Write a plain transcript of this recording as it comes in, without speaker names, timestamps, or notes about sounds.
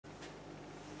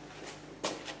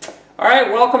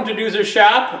Alright, welcome to Doozer's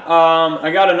shop.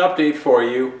 I got an update for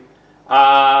you.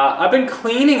 I've been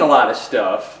cleaning a lot of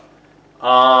stuff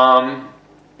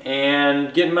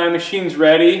and getting my machines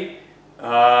ready.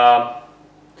 Yeah,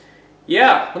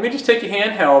 let me just take a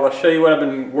handheld. I'll show you what I've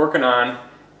been working on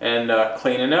and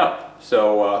cleaning up.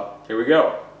 So here we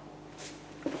go.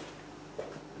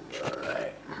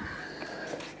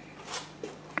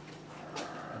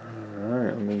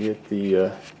 Alright, let me get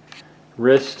the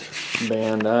wrist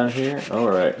band on here.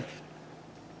 Alright.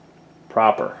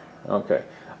 Proper. Okay.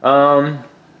 The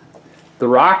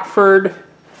Rockford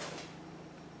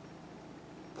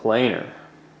planer.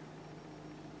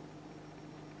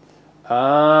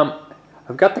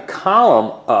 I've got the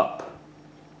column up.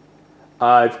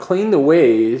 I've cleaned the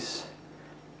ways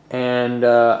and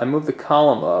I moved the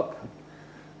column up.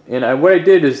 And what I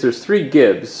did is there's 3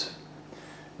 gibs.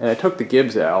 And I took the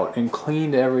gibs out and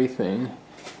cleaned everything.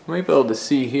 You might be able to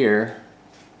see here.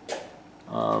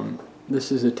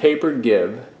 This is a tapered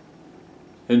gib.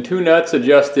 And 2 nuts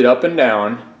adjusted up and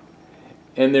down.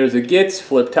 And there's a Gitz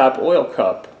flip top oil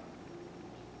cup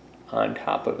on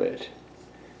top of it.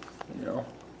 You know,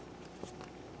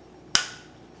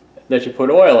 that you put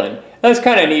oil in. That's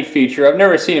kind of a neat feature. I've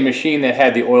never seen a machine that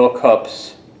had the oil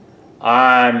cups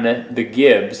on the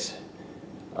gibs.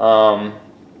 I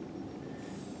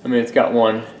mean, it's got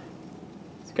one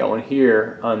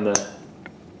here on the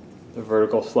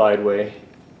vertical slideway.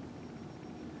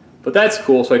 But that's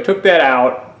cool. So I took that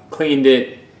out, cleaned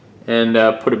it, and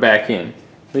put it back in.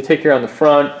 Let me take care on the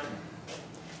front.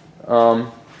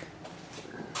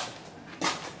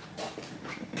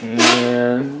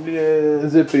 And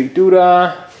zippity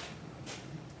doo-dah.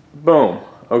 Boom.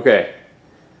 Okay.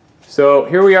 So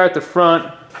here we are at the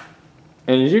front,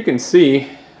 and as you can see,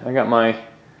 I got my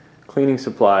cleaning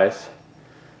supplies.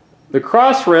 The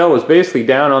cross rail was basically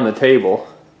down on the table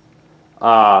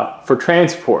for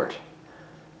transport.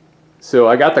 So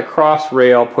I got the cross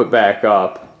rail put back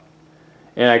up,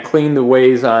 and I cleaned the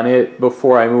ways on it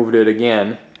before I moved it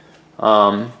again.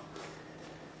 I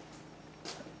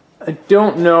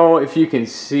don't know if you can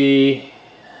see,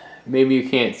 maybe you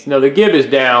can't. No, the gib is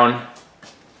down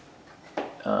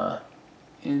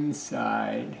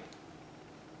inside.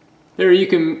 There, you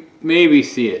can maybe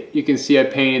see it. You can see I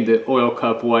painted the oil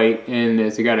cup white, and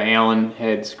it's got an Allen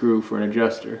head screw for an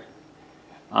adjuster.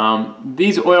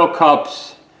 These oil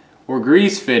cups were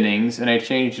grease fittings, and I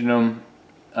changed them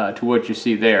to what you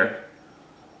see there.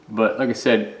 But like I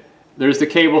said, there's the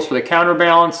cables for the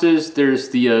counterbalances. There's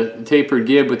the tapered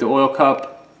gib with the oil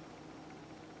cup.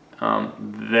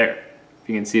 There, if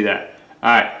you can see that.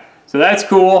 Alright, so that's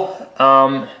cool.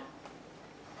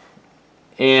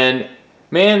 And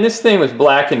man, this thing was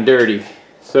black and dirty.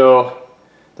 So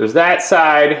there's that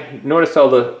side. Notice all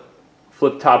the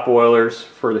flip top oilers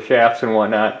for the shafts and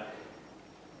whatnot.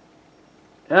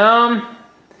 You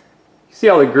see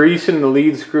all the grease in the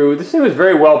lead screw. This thing was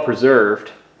very well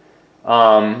preserved.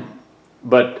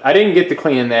 But I didn't get to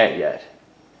cleaning that yet.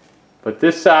 But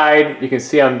this side, you can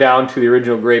see I'm down to the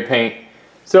original gray paint.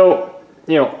 So,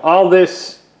 you know, all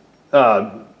this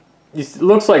it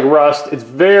looks like rust. It's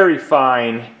very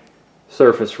fine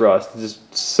surface rust. It's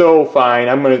just so fine.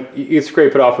 You can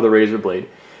scrape it off with a razor blade.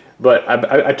 But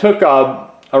I took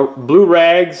blue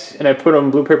rags and I put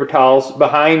them, blue paper towels,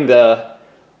 behind the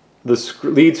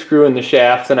lead screw and the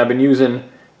shafts, and I've been using,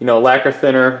 you know, lacquer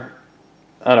thinner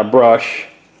on a brush,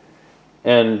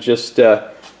 and just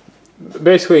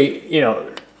basically, you know,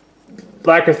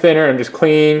 lacquer thinner and just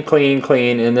clean,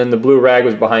 and then the blue rag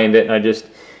was behind it, and I just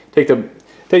take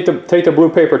the blue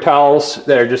paper towels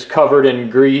that are just covered in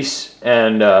grease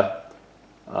and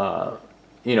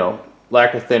you know,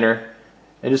 lacquer thinner,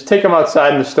 and just take them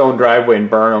outside in the stone driveway and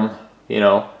burn them, you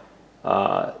know,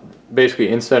 basically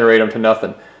incinerate them to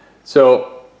nothing.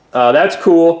 So that's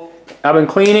cool. I've been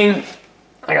cleaning.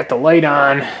 I got the light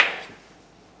on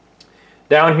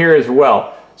down here as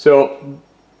well. So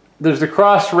there's the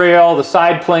cross rail, the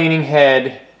side planing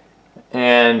head,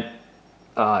 and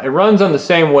it runs on the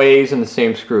same ways and the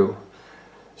same screw.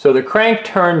 So the crank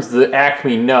turns the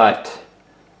Acme nut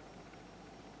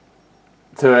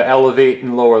to elevate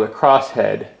and lower the cross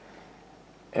head,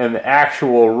 and the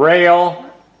actual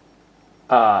rail,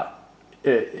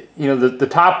 you know, the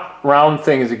top round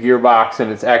thing is a gearbox,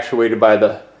 and it's actuated by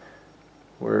the,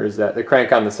 where is that? The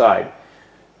crank on the side.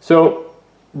 So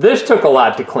this took a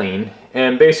lot to clean,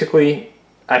 and basically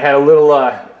I had a little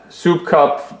soup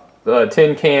cup,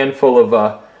 tin can full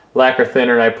of lacquer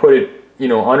thinner, and I put it, you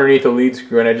know, underneath the lead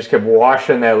screw, and I just kept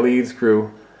washing that lead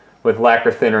screw with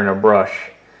lacquer thinner and a brush.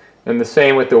 And the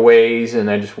same with the ways, and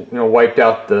I just, you know, wiped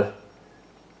out the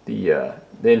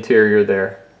interior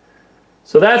there.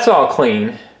 So that's all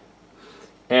clean.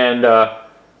 And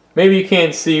maybe you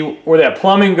can't see where that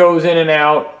plumbing goes in and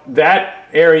out. That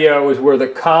area was where the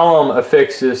column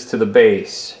affixes to the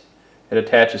base. It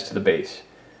attaches to the base.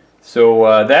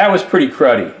 So that was pretty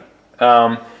cruddy.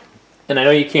 And I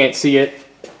know you can't see it.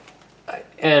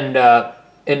 And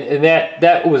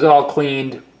that was all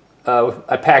cleaned.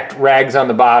 I packed rags on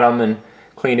the bottom and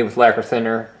cleaned it with lacquer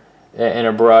thinner and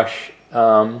a brush.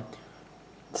 So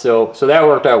that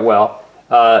worked out well.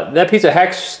 That piece of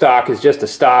hex stock is just a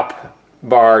stop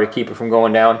bar to keep it from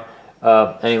going down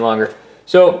any longer.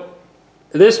 So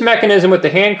this mechanism with the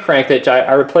hand crank that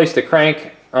I replaced the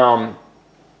crank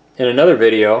in another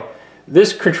video,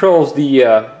 this controls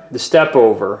the step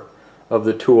over of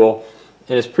the tool,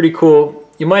 and it's pretty cool.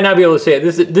 You might not be able to see it.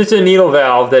 This is a needle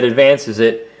valve that advances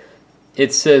it.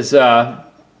 It says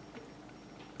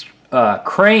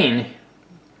Crane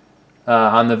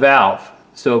on the valve.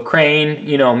 So Crane,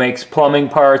 you know, makes plumbing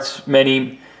parts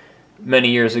many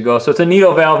years ago. So it's a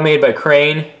needle valve made by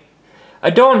Crane. I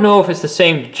don't know if it's the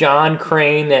same John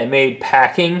Crane that made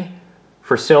packing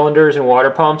for cylinders and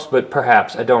water pumps, but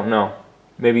perhaps. I don't know.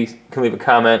 Maybe you can leave a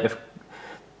comment if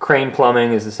Crane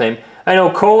Plumbing is the same. I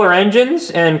know Kohler Engines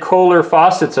and Kohler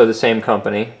Faucets are the same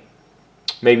company.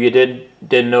 Maybe you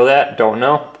didn't know that. Don't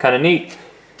know. Kind of neat.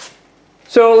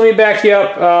 So let me back you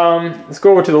up. Let's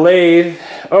go over to the lathe.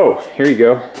 Oh, here you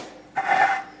go.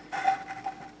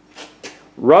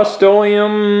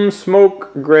 Rust-Oleum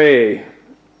Smoke Gray.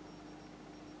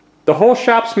 The whole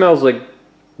shop smells like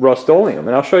Rust-Oleum,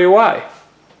 and I'll show you why.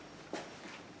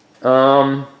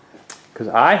 Because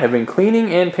I have been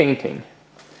cleaning and painting.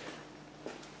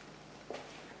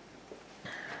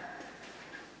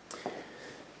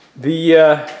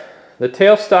 The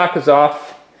tailstock is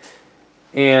off,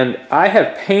 and I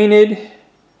have painted.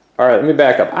 All right, let me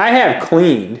back up. I have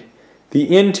cleaned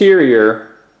the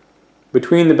interior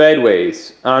between the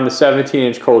bedways on the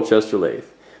 17-inch Colchester lathe.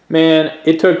 Man,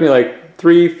 it took me like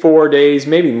 3-4 days,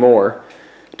 maybe more,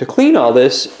 to clean all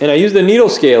this, and I used the needle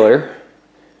scaler.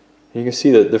 You can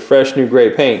see the fresh new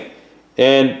gray paint,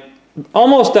 and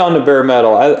almost down to bare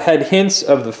metal. I had hints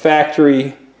of the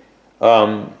factory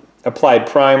applied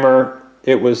primer.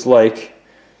 It was like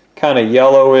kind of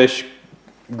yellowish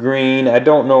green. I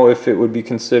don't know if it would be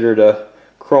considered a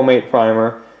chromate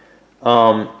primer,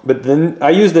 but then I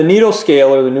used the needle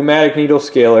scaler, the pneumatic needle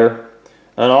scaler,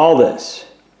 on all this.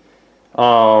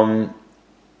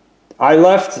 I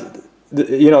left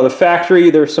the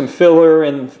factory. There's some filler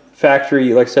in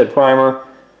factory, like I said, primer,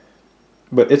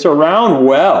 but it's a round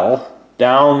well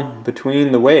down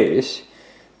between the ways.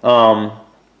 I'll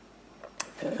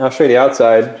show you the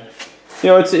outside. You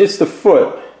know, it's the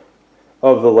foot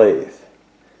of the lathe.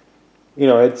 You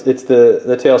know, it's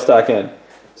the tailstock end.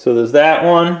 So there's that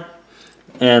one,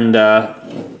 and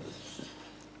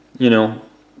you know,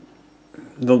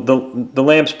 the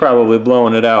lamp's probably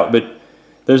blowing it out, but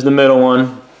there's the middle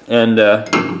one, and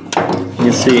you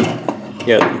can see,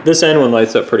 yeah, this end one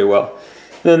lights up pretty well.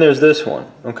 Then there's this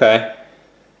one, okay?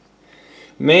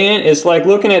 Man, it's like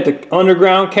looking at the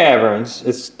underground caverns.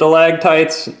 It's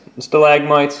stalactites,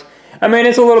 stalagmites. I mean,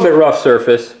 it's a little bit rough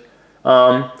surface.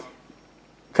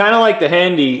 Kind of like the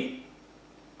Handy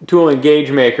tool and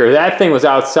gauge maker. That thing was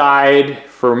outside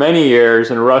for many years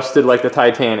and rusted like the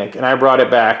Titanic, and I brought it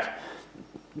back.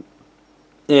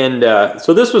 And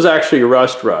so this was actually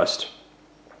rust.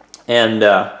 And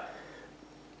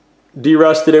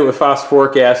derusted it with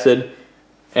phosphoric acid,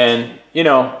 and you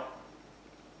know,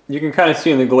 you can kind of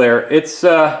see in the glare, it's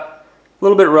a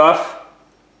little bit rough,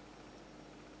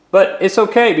 but it's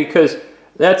okay because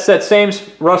that's that same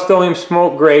Rust-Oleum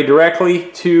smoke gray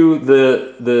directly to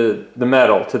the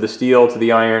metal, to the steel, to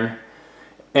the iron,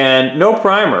 and no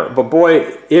primer, but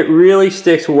boy, it really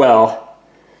sticks well.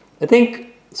 I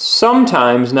think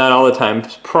sometimes, not all the time,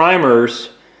 primers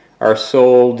are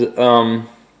sold,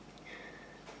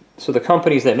 so the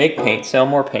companies that make paint sell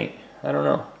more paint. I don't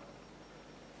know.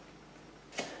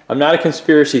 I'm not a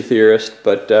conspiracy theorist,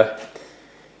 but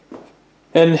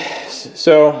and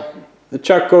so the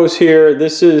chuck goes here.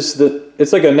 This is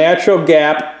it's like a natural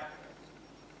gap,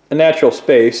 a natural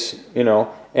space, you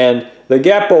know, and the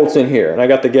gap bolts in here, and I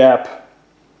got the gap.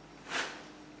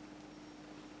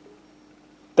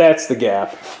 That's the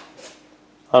gap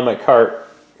on my cart,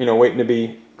 you know, waiting to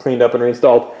be cleaned up and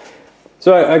reinstalled.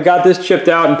 So I got this chipped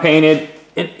out and painted.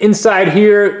 And inside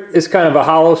here is kind of a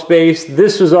hollow space.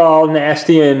 This was all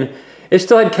nasty, and it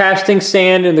still had casting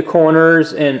sand in the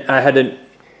corners, and I had to,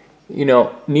 you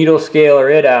know, needle scaler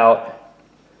it out.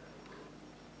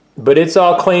 But it's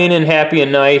all clean and happy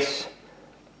and nice,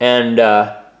 and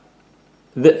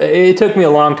it took me a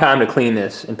long time to clean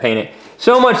this and paint it.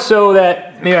 So much so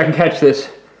that, maybe I can catch this.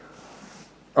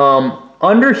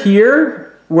 Under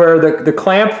here, where the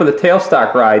clamp for the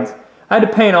tailstock rides, I had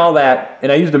to paint all that,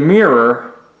 and I used a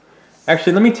mirror.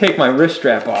 Actually, let me take my wrist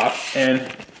strap off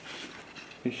and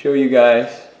show you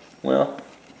guys. Well,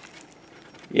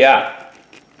 yeah.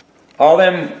 All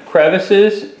them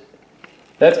crevices,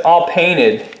 that's all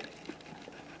painted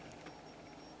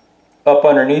up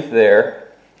underneath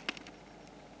there.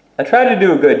 I tried to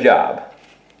do a good job,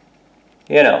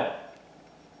 you know.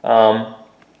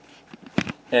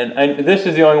 And this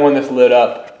is the only one that's lit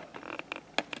up.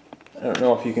 I don't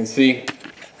know if you can see.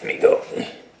 Let me go.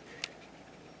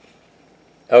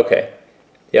 Okay.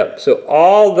 Yep. So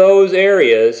all those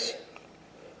areas,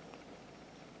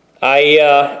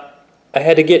 I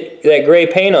had to get that gray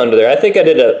paint under there. I think I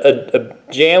did a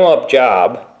jam-up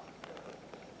job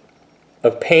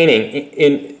of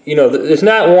painting. You know, it's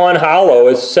not one hollow,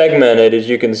 it's segmented, as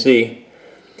you can see.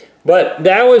 But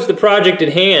that was the project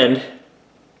at hand,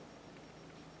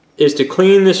 is to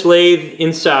clean this lathe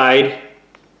inside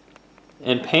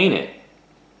and paint it.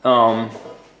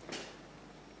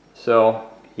 So,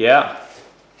 yeah.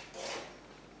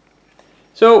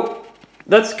 So,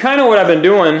 that's kind of what I've been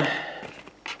doing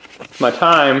my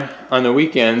time on the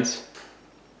weekends.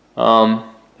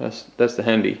 That's the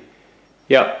Hendy.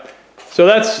 Yep. So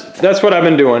that's what I've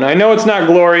been doing. I know it's not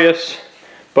glorious,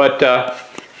 but I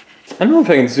don't know if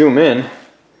I can zoom in.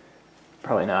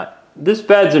 Probably not. This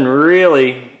bed's in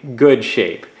really good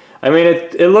shape. I mean,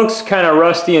 it looks kind of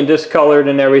rusty and discolored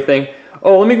and everything.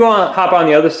 Oh, let me go on, hop on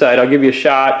the other side. I'll give you a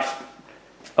shot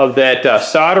of that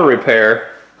solder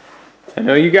repair. I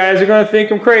know you guys are going to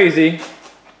think I'm crazy.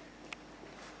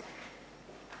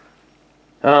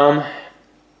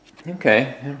 Okay,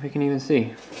 I don't know if you can even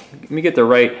see. Let me get the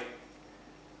right.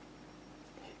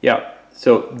 Yeah,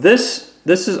 so this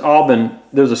has all been,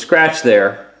 there's a scratch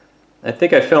there. I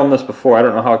think I filmed this before. I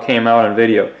don't know how it came out on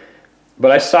video. But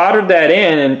I soldered that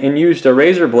in and used a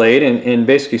razor blade and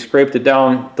basically scraped it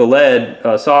down the lead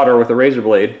solder with a razor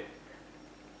blade.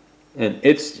 And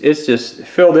it's just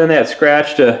filled in that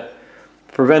scratch to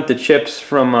prevent the chips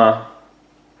from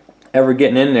ever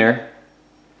getting in there.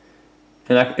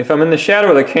 And if I'm in the shadow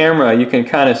of the camera, you can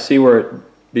kind of see where it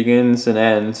begins and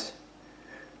ends.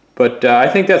 But I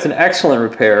think that's an excellent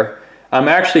repair. I'm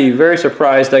actually very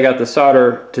surprised I got the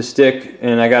solder to stick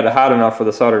and I got it hot enough for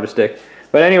the solder to stick.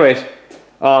 But anyways,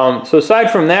 so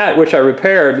aside from that, which I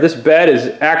repaired, this bed is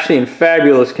actually in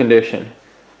fabulous condition.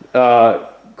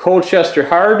 Colchester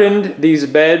hardened these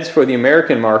beds for the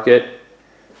American market,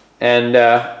 and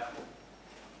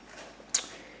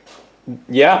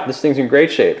yeah, this thing's in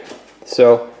great shape.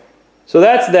 So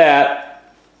that's that.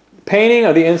 Painting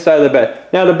of the inside of the bed.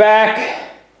 Now the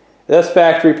back, that's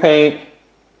factory paint,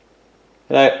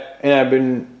 and I've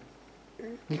been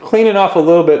cleaning off a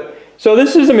little bit. So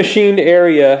this is a machined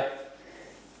area.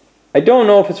 I don't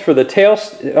know if it's for the tail.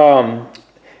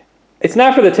 It's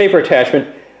not for the taper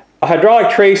attachment. A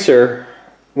hydraulic tracer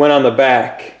went on the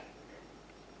back,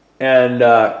 and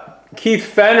Keith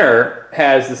Fenner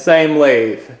has the same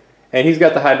lathe, and he's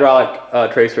got the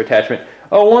hydraulic tracer attachment.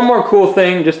 Oh, one more cool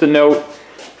thing, just a note.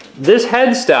 This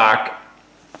headstock,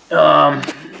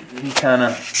 kind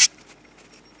of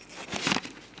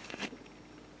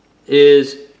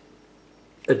is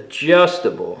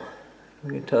adjustable. I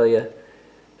can tell you.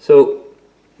 So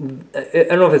I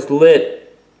don't know if it's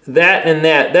lit. That and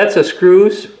that's a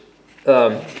screws.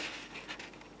 2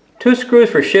 screws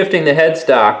for shifting the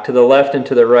headstock to the left and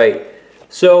to the right.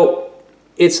 So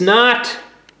it's not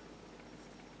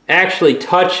actually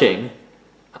touching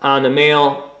on the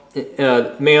male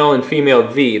and female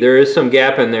V. There is some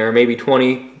gap in there, maybe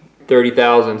 20, 30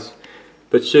 thousandths.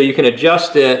 But so you can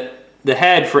adjust the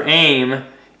head for aim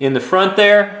in the front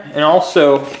there, and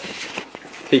also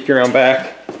take you around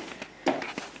back.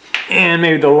 And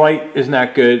maybe the light is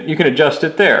not good. You can adjust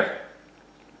it there.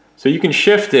 So you can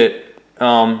shift it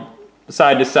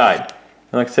side to side.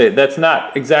 And like I say, that's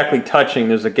not exactly touching.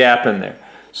 There's a gap in there.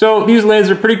 So these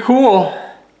lathes are pretty cool.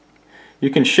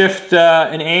 You can shift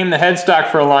and aim the headstock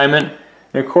for alignment.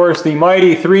 And of course, the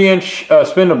mighty 3-inch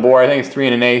spindle bore, I think it's 3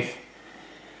 1/8.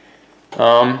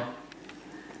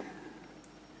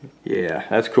 Yeah,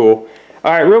 that's cool.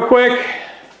 All right, real quick.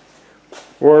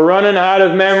 We're running out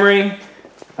of memory.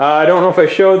 I don't know if I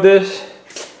showed this.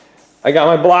 I got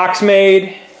my blocks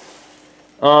made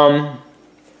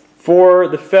for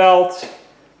the felt,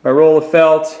 my roll of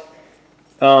felt.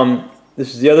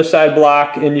 This is the other side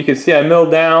block, and you can see I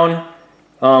milled down,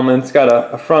 and it's got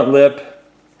a front lip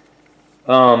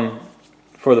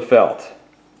for the felt.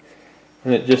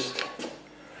 And it just,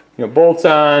 bolts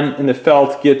on and the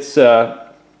felt gets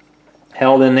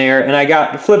held in there. And I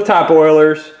got the flip top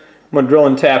oilers. I'm going to drill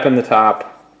and tap in the top.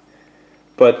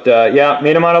 But yeah,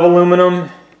 made them out of aluminum.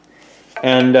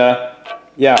 And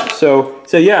yeah, so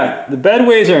yeah, the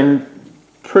bedways are in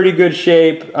pretty good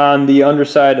shape on the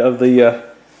underside of the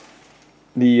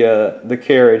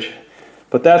carriage.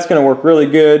 But that's going to work really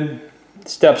good.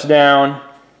 Steps down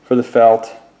for the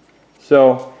felt.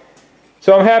 So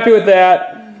I'm happy with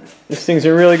that. This thing's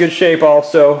in really good shape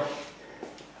also.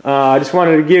 I just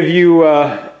wanted to give you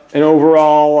an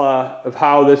overall of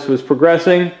how this was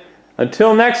progressing.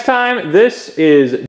 Until next time, this is